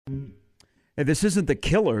Hey, this isn't the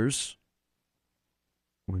Killers.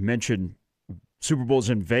 We mentioned Super Bowl's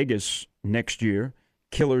in Vegas next year.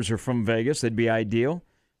 Killers are from Vegas. That'd be ideal.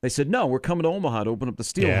 They said, no, we're coming to Omaha to open up the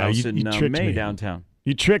Steelhouse in May downtown.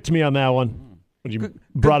 You tricked me on that one. When you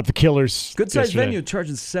brought up the Killers. Good-sized venue,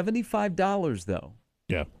 charging $75, though.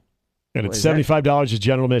 Yeah. And it's $75 is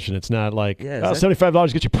general admission. It's not like,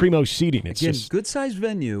 $75 get you primo seating. It's again, just good-sized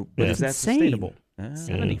venue, but is that insane. sustainable?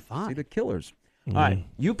 75. See the Killers. All right,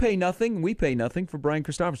 you pay nothing, we pay nothing for Brian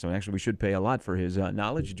Christopherson. Actually, we should pay a lot for his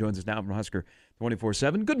knowledge. He joins us now from Husker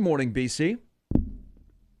 24/7. Good morning, BC.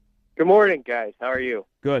 Good morning, guys. How are you?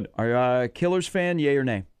 Good. Are you a Killers fan, yay or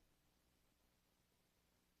nay?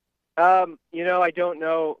 I don't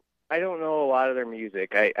know. I don't know a lot of their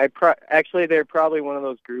music. Actually, they're probably one of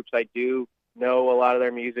those groups I do know a lot of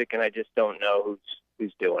their music, and I just don't know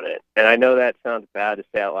who's doing it. And I know that sounds bad to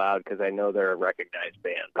say out loud because I know they're a recognized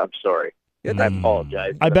band. I'm sorry. Yeah, I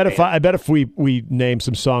apologize. I bet if we named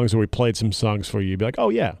some songs or we played some songs for you, you'd be like, oh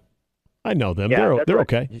yeah, I know them. Yeah, they're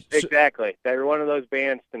okay. Exactly. They're one of those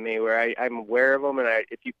bands to me where I'm aware of them, and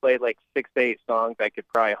if you played like 6 to 8 songs, I could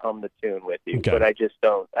probably hum the tune with you. Okay. But I just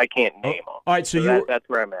don't. I can't name them. All right, so that's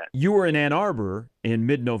where I'm at. You were in Ann Arbor in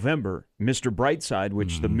mid-November, Mr. Brightside,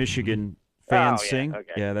 which the Michigan fans sing.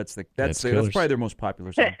 Okay. Yeah, that's Killers. probably their most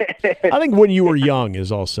popular song. I think When You Were Young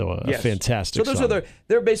is also a fantastic song. So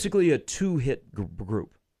they're basically a 2-hit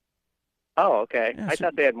group. Oh, okay. Yeah, I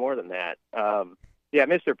thought they had more than that. Yeah,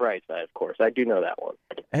 Mr. Brightside, of course. I do know that one.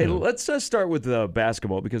 Hey, let's start with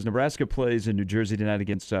basketball because Nebraska plays in New Jersey tonight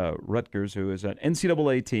against Rutgers, who is an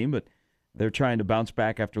NCAA team, but they're trying to bounce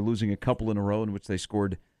back after losing a couple in a row in which they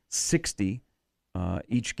scored 60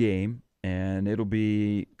 each game, and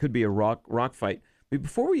could be a rock fight. But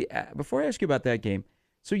before I ask you about that game,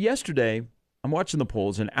 so yesterday I'm watching the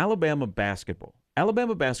polls and Alabama basketball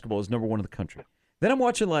is number 1 in the country. Then I'm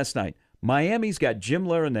watching last night. Miami's got Jim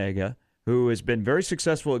Larrañaga, who has been very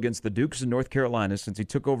successful against the Dukes in North Carolina since he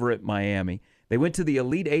took over at Miami. They went to the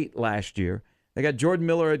Elite Eight last year. They got Jordan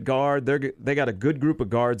Miller at guard. They got a good group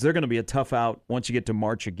of guards. They're going to be a tough out once you get to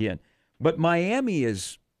March again. But Miami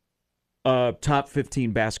is a top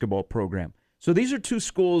 15 basketball program. So these are two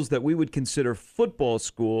schools that we would consider football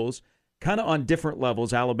schools, kind of on different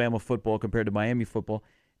levels, Alabama football compared to Miami football.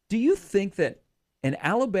 Do you think that an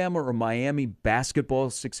Alabama or Miami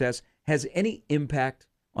basketball success has any impact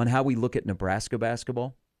on how we look at Nebraska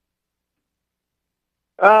basketball?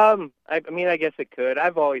 I mean, I guess it could.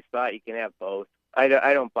 I've always thought you can have both. I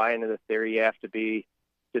don't buy into the theory you have to be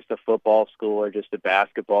just a football school or just a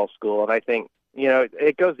basketball school. And I think,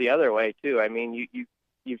 it goes the other way, too. I mean,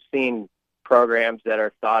 you've seen programs that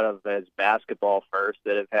are thought of as basketball first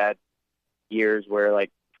that have had years where,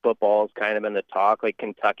 like, football has kind of been the talk. Like,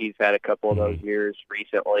 Kentucky's had a couple of those years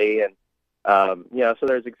recently. And, so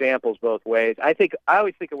there's examples both ways. I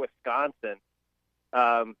always think of Wisconsin.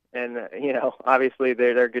 Obviously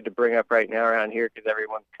they're good to bring up right now around here because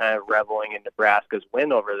everyone's kind of reveling in Nebraska's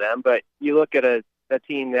win over them. But you look at a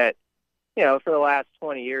team that, for the last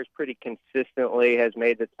 20 years pretty consistently has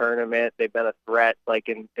made the tournament. They've been a threat, like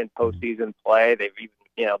in postseason play. They've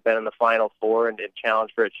even, been in the Final Four and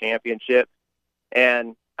challenged for a championship.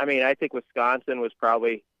 And, I mean, I think Wisconsin was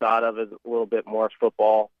probably thought of as a little bit more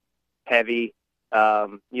football heavy,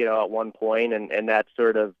 at one point, and that's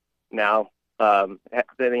sort of now,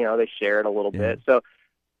 they share it a little bit. So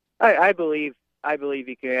I believe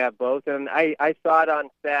you can have both. And I thought on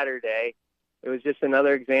Saturday, it was just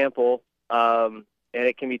another example, and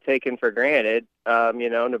it can be taken for granted.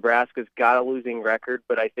 Nebraska's got a losing record,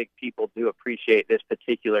 but I think people do appreciate this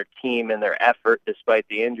particular team and their effort despite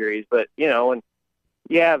the injuries. But, when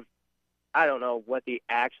you have, I don't know what the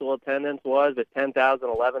actual attendance was, but 10,000,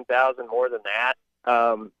 11,000, more than that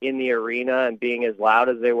in the arena and being as loud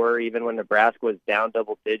as they were even when Nebraska was down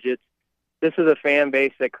double digits. This is a fan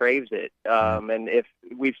base that craves it. And if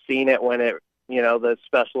we've seen it when it, the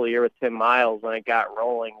special year with Tim Miles, when it got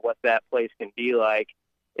rolling, what that place can be like,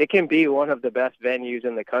 it can be one of the best venues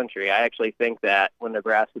in the country. I actually think that when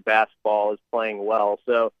Nebraska basketball is playing well.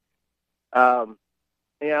 So,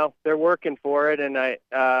 they're working for it, and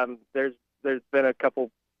there's been a couple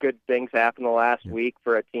good things happen the last week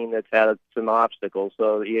for a team that's had some obstacles.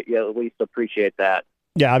 So you at least appreciate that.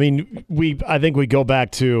 Yeah, I mean, I think we go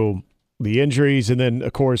back to the injuries, and then,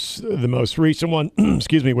 of course, the most recent one,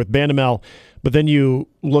 with Bandamel. But then you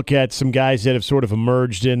look at some guys that have sort of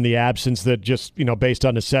emerged in the absence that just, based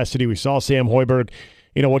on necessity. We saw Sam Hoiberg.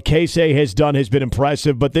 What Casey has done has been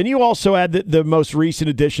impressive. But then you also add the most recent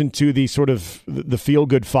addition to the sort of the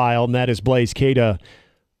feel-good file, and that is Blaise Keita,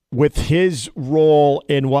 with his role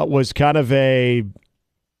in what was kind of a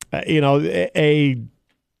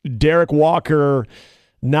Derek Walker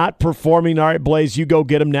not performing. All right, Blaze, you go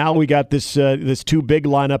get him now. We got this too big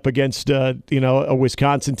lineup against a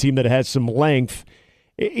Wisconsin team that has some length.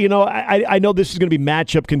 I know this is going to be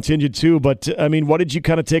matchup contingent too, but I mean, what did you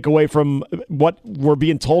kind of take away from what we're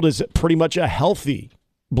being told is pretty much a healthy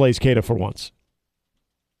Blaze Keita for once?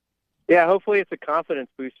 Yeah, hopefully it's a confidence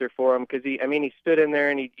booster for him because he stood in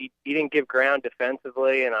there and he didn't give ground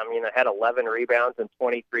defensively, and I had 11 rebounds in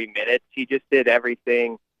 23 minutes. He just did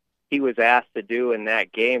everything he was asked to do in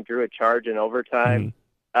that game, drew a charge in overtime.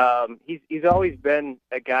 He's always been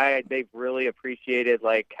a guy they've really appreciated,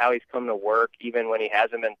 like how he's come to work even when he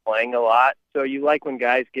hasn't been playing a lot. So you like when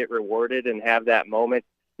guys get rewarded and have that moment.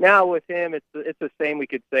 Now with him, it's the same we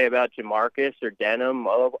could say about Jamarcus or Denham,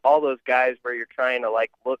 all those guys where you're trying to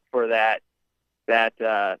look for that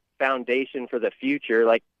foundation for the future.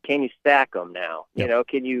 Like, can you stack them now? Yep.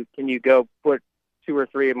 Can you go put 2 or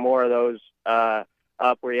 3 more of those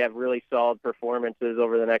up where you have really solid performances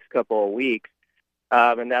over the next couple of weeks?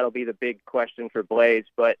 And that'll be the big question for Blaze.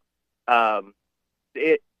 But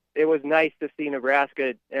it was nice to see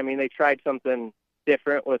Nebraska. They tried something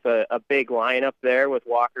different with a big lineup there with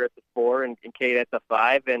Walker at the 4 and Kate at the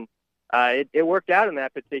 5. And it worked out in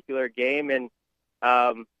that particular game. And,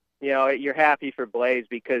 you're happy for Blaze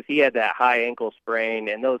because he had that high ankle sprain,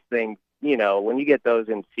 and those things, when you get those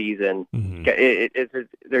in season,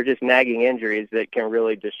 they're just nagging injuries that can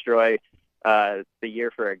really destroy the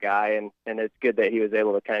year for a guy, and it's good that he was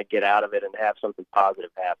able to kind of get out of it and have something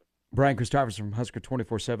positive happen. Brian Christopherson from Husker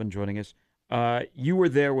 24/7 joining us. You were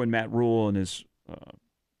there when Matt Rule in his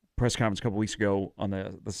press conference a couple weeks ago on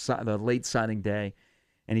the late signing day,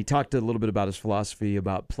 and he talked a little bit about his philosophy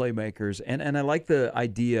about playmakers, and I like the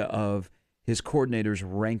idea of his coordinators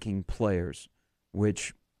ranking players,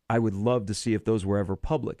 which I would love to see if those were ever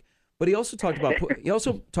public. But he also talked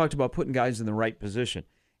about putting guys in the right position,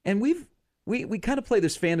 and we kind of play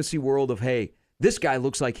this fantasy world of, hey, this guy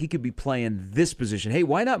looks like he could be playing this position. Hey,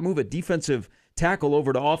 why not move a defensive tackle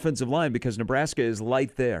over to offensive line because Nebraska is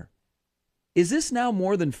light there? Is this now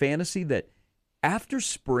more than fantasy that after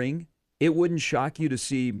spring, it wouldn't shock you to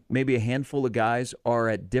see maybe a handful of guys are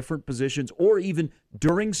at different positions, or even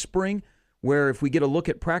during spring where if we get a look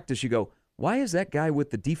at practice, you go, why is that guy with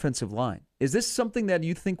the defensive line? Is this something that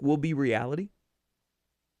you think will be reality?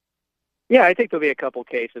 Yeah, I think there'll be a couple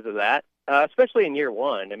cases of that, especially in year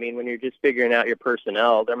one. When you're just figuring out your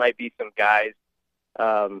personnel, there might be some guys.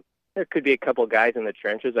 There could be a couple guys in the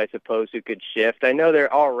trenches, I suppose, who could shift. I know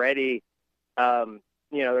they're already,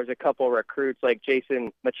 there's a couple recruits like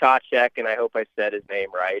Jason Machacek, and I hope I said his name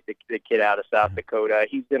right, the kid out of South Dakota.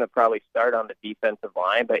 He's going to probably start on the defensive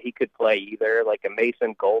line, but he could play either, like a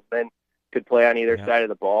Mason Goldman could play on either side of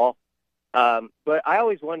the ball. But I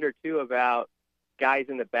always wonder, too, about guys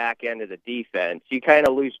in the back end of the defense. You kind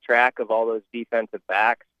of lose track of all those defensive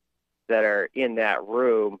backs that are in that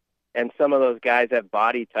room, and some of those guys have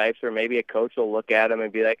body types where maybe a coach will look at them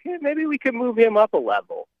and be like, hey, maybe we could move him up a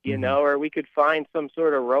level, or we could find some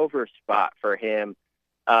sort of rover spot for him.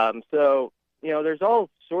 So, there's all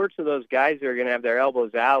sorts of those guys who are going to have their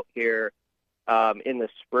elbows out here in the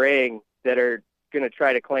spring that are going to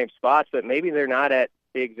try to claim spots, but maybe they're not at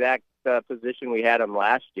the exact position we had them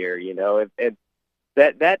last year. If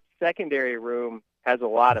that secondary room has a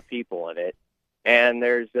lot of people in it. And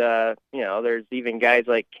there's even guys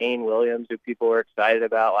like Kane Williams who people were excited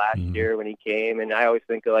about last year when he came. And I always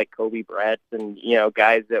think of like Kobe Brett and,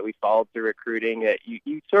 guys that we followed through recruiting that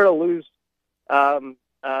you sort of lose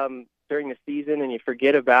during the season and you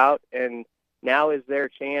forget about. And now is their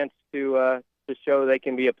chance to show they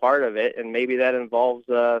can be a part of it. And maybe that involves,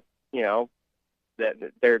 their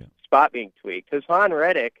spot being tweaked. Hassan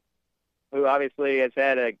Reddick, who obviously has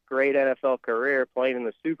had a great NFL career playing in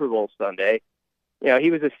the Super Bowl Sunday,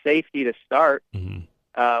 he was a safety to start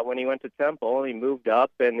when he went to Temple. He moved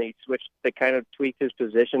up and he switched to kind of tweak his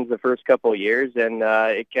positions the first couple of years, and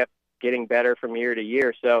it kept getting better from year to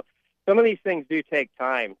year. So some of these things do take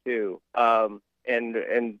time too, and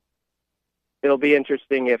it'll be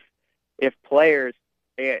interesting if players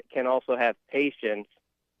can also have patience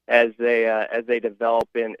as they develop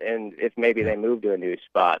and if maybe they move to a new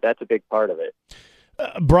spot. That's a big part of it.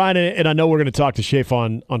 Brian, and I know we're going to talk to Shafe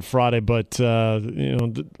on Friday, but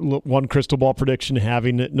one crystal ball prediction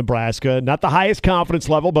having Nebraska, not the highest confidence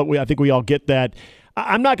level, but I think we all get that.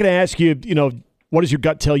 I'm not going to ask you, what does your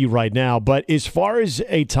gut tell you right now? But as far as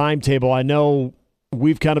a timetable, I know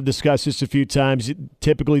we've kind of discussed this a few times.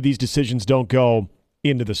 Typically, these decisions don't go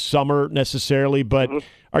into the summer necessarily, but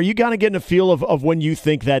are you kind of getting a feel of when you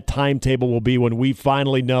think that timetable will be when we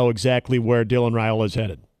finally know exactly where Dylan Raiola is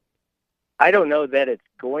headed? I don't know that it's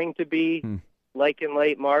going to be like in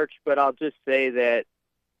late March, but I'll just say that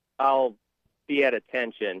I'll be at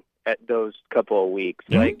attention at those couple of weeks.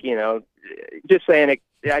 Yeah. Like, just saying it,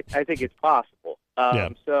 I think it's possible. Yeah.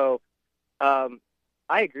 So I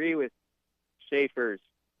agree with Schaefer's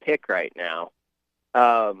pick right now.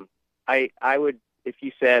 I would, if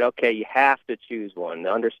you said, okay, you have to choose one,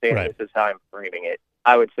 understand Right. this is how I'm framing it,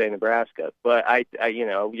 I would say Nebraska. But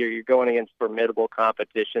you're going against formidable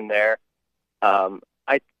competition there.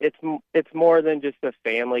 It's more than just a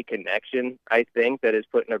family connection, I think, that has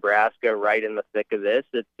put Nebraska right in the thick of this.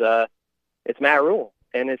 It's Matt Rule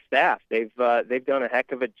and his staff. They've done a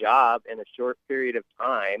heck of a job in a short period of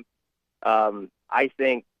time. I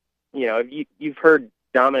think, you've heard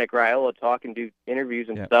Dominic Raiola talk and do interviews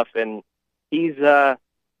and stuff, and he's a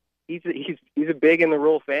big in the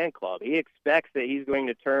Rule fan club. He expects that he's going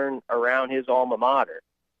to turn around his alma mater.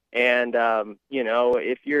 And,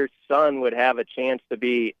 if your son would have a chance to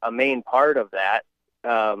be a main part of that,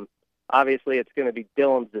 obviously it's going to be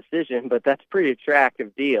Dylan's decision, but that's a pretty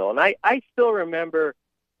attractive deal. And I still remember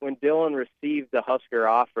when Dylan received the Husker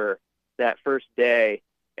offer that first day,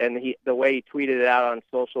 and the way he tweeted it out on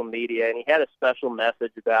social media, and he had a special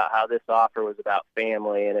message about how this offer was about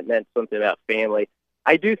family, and it meant something about family.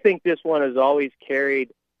 I do think this one has always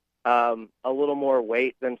carried a little more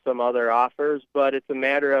weight than some other offers, but it's a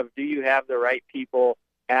matter of, do you have the right people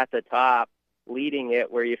at the top leading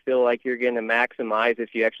it where you feel like you're going to maximize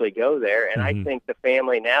if you actually go there? And I think the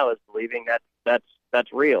family now is believing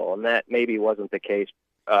that's real, and that maybe wasn't the case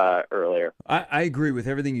earlier. I agree with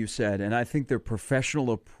everything you said, and I think their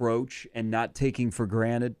professional approach and not taking for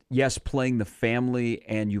granted, yes, playing the family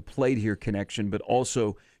and you played here connection, but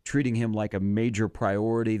also treating him like a major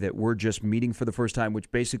priority that we're just meeting for the first time, which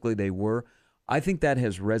basically they were. I think that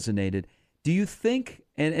has resonated. Do you think,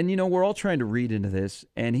 and we're all trying to read into this,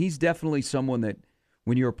 and he's definitely someone that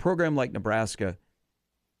when you're a program like Nebraska,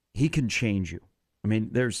 he can change you. I mean,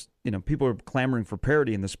 there's, people are clamoring for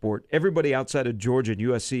parity in the sport. Everybody outside of Georgia and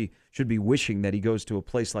USC should be wishing that he goes to a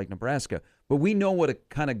place like Nebraska. But we know what a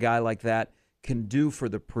kind of guy like that can do for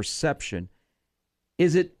the perception.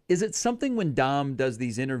 Is it something when Dom does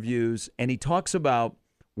these interviews and he talks about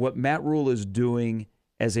what Matt Rule is doing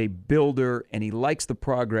as a builder and he likes the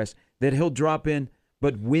progress, that he'll drop in,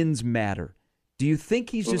 but wins matter? Do you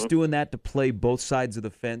think he's just doing that to play both sides of the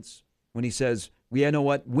fence when he says, well, you know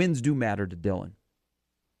what, wins do matter to Dylan?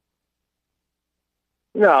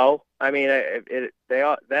 No, I mean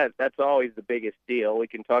that's always the biggest deal. We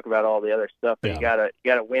can talk about all the other stuff, but you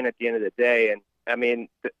gotta win at the end of the day. And I mean,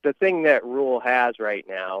 the thing that Rule has right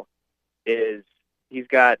now is he's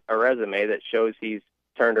got a resume that shows he's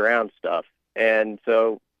turned around stuff. And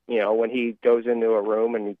so, when he goes into a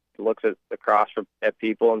room and he looks at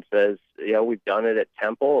people and says, we've done it at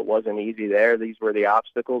Temple. It wasn't easy there. These were the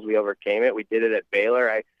obstacles. We overcame it. We did it at Baylor.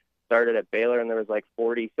 I started at Baylor, and there was like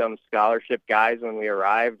 40-some scholarship guys when we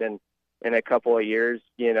arrived. And in a couple of years,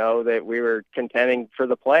 that we were contending for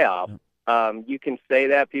the playoff. You can say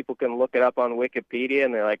that. People can look it up on Wikipedia,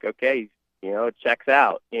 and they're like, okay, it checks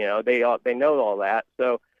out. They know all that.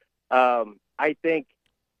 So I think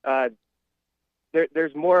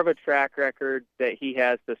there's more of a track record that he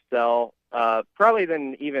has to sell, probably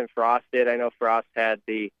than even Frost did. I know Frost had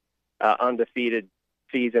the undefeated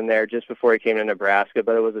season there just before he came to Nebraska,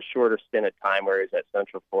 but it was a shorter stint of time where he was at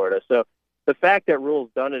Central Florida. So the fact that Rule's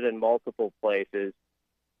done it in multiple places,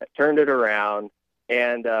 turned it around,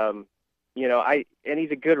 and and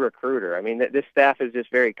he's a good recruiter. I mean, this staff is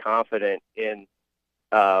just very confident in,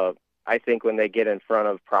 I think, when they get in front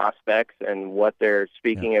of prospects and what they're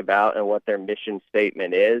speaking about and what their mission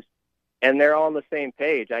statement is, and they're all on the same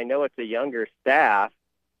page. I know it's a younger staff,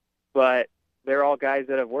 but they're all guys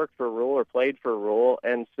that have worked for Rule or played for Rule,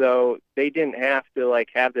 and so they didn't have to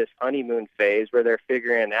have this honeymoon phase where they're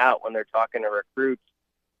figuring out when they're talking to recruits,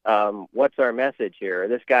 what's our message here?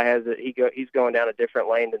 This guy he's going down a different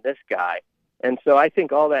lane than this guy, and so I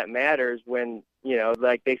think all that matters when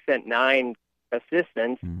they sent 9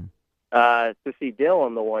 assistants to see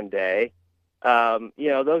Dylan the one day.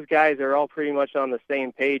 Those guys are all pretty much on the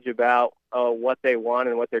same page about what they want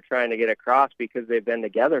and what they're trying to get across because they've been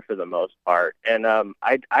together for the most part. And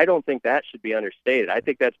I don't think that should be understated. I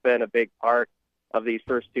think that's been a big part of these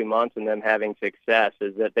first 2 months and them having success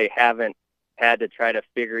is that they haven't had to try to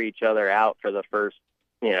figure each other out for the first,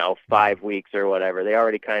 5 weeks or whatever. They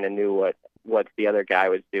already kind of knew what the other guy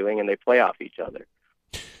was doing, and they play off each other.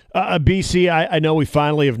 BC, I know we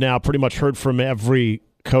finally have now pretty much heard from every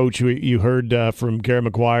coach. You heard from Gary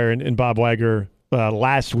McGuire and Bob Wagner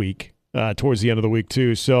last week, towards the end of the week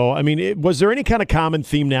too. So, I mean, was there any kind of common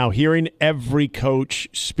theme now, hearing every coach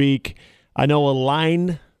speak? I know a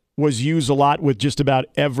line was used a lot with just about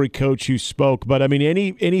every coach who spoke. But, I mean,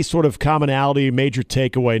 any sort of commonality, major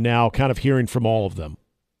takeaway now, kind of hearing from all of them?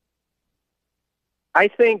 I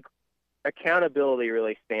think accountability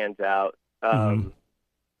really stands out.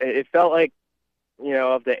 It felt like,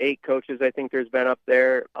 of the 8 coaches I think there's been up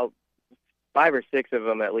there, 5 or 6 of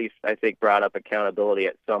them at least, I think, brought up accountability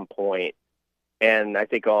at some point. And I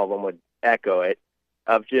think all of them would echo it,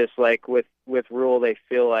 of just like with Rule, they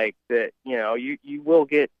feel like that, you will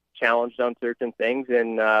get challenged on certain things,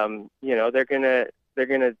 and, they're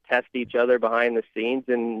going to test each other behind the scenes,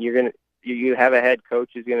 and you have a head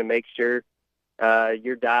coach who's going to make sure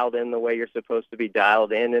you're dialed in the way you're supposed to be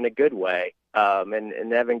dialed in a good way.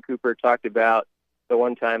 And Evan Cooper talked about the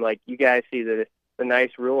one time, like, you guys see the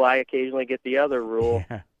nice Rule, I occasionally get the other Rule.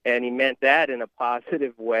 Yeah. And he meant that in a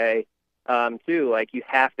positive way, too. Like, you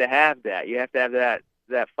have to have that. You have to have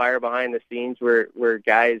that fire behind the scenes where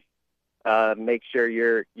guys make sure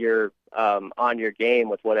you're on your game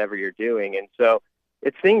with whatever you're doing. And so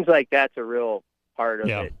it seems like that's a real part of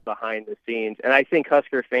it behind the scenes. And I think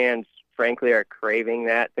Husker fans, frankly, are craving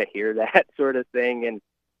that, to hear that sort of thing. And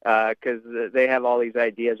because they have all these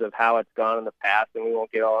ideas of how it's gone in the past, and we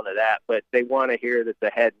won't get all into that, but they want to hear that the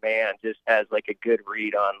head man just has like a good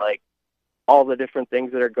read on like all the different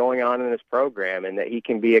things that are going on in this program, and that he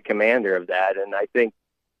can be a commander of that. And I think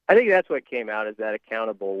that's what came out, is that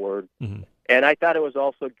accountable word. Mm-hmm. And I thought it was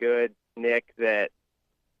also good, Nick, that,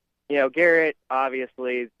 Garrett,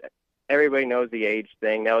 obviously, everybody knows the age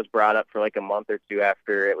thing. That was brought up for like a month or two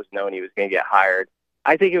after it was known he was going to get hired.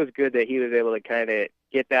 I think it was good that he was able to kind of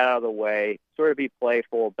get that out of the way, sort of be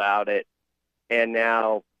playful about it, and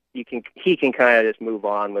now he can kind of just move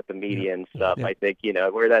on with the media and stuff. Yeah. I think,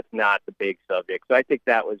 where that's not the big subject. So I think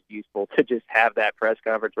that was useful to just have that press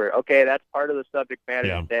conference where, okay, that's part of the subject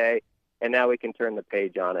matter today, and now we can turn the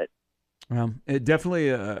page on it. It definitely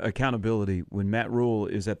accountability when Matt Rule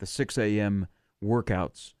is at the 6 a.m.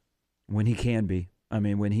 workouts, when he can be. I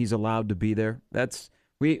mean, when he's allowed to be there. That's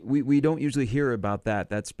we don't usually hear about that.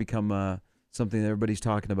 That's become something that everybody's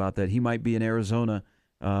talking about, that he might be in Arizona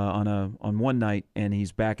on one night, and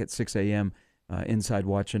he's back at 6 a.m. Inside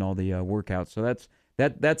watching all the workouts. So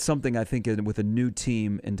that's something I think with a new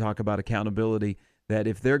team, and talk about accountability, that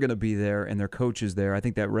if they're going to be there and their coach is there, I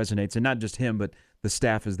think that resonates. And not just him, but the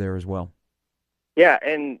staff is there as well. Yeah,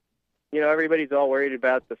 and, everybody's all worried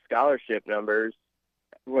about the scholarship numbers.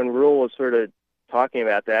 When Rule was sort of talking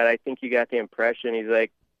about that, I think you got the impression he's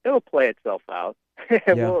like, it'll play itself out.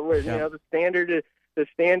 The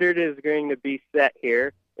standard is going to be set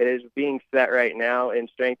here. It is being set right now in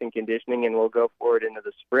strength and conditioning, and we'll go forward into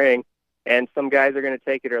the spring. And some guys are going to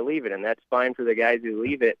take it or leave it, and that's fine for the guys who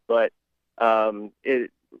leave it. But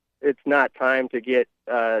it's not time to get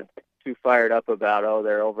too fired up about,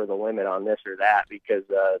 they're over the limit on this or that, because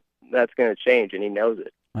that's going to change, and he knows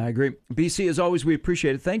it. I agree. BC, as always, we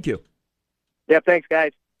appreciate it. Thank you. Yeah, thanks,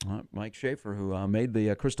 guys. Mike Schaefer, who made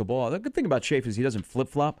the crystal ball. The good thing about Schaefer is he doesn't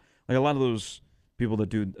flip-flop. Like a lot of those people that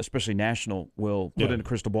do, especially national, will put in a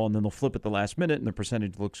crystal ball, and then they'll flip it the last minute, and the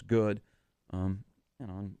percentage looks good.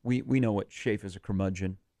 We know what Schaefer is, a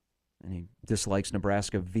curmudgeon, and he dislikes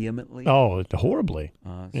Nebraska vehemently. Oh, horribly.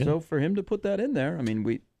 So for him to put that in there, I mean,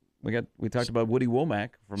 we talked about Woody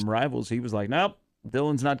Womack from Rivals. He was like, nope,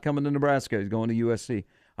 Dylan's not coming to Nebraska. He's going to USC.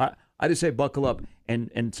 I just say buckle up.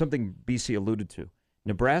 And something BC alluded to,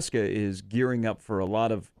 Nebraska is gearing up for a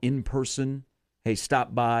lot of in-person, hey,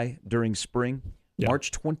 stop by during spring. Yeah.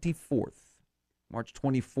 March 24th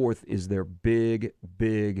is their big,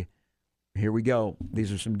 here we go.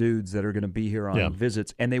 These are some dudes that are going to be here on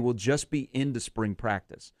visits, and they will just be into spring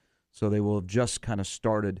practice. So they will have just kind of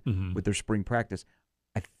started with their spring practice.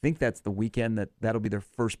 I think that's the weekend that'll be their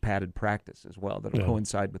first padded practice as well. That'll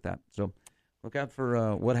coincide with that. So look out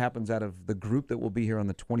for what happens out of the group that will be here on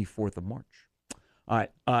the 24th of March. All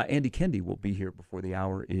right, Andy Kendi will be here before the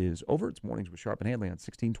hour is over. It's Mornings with Sharp and Hanley on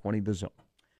 1620 The Zone.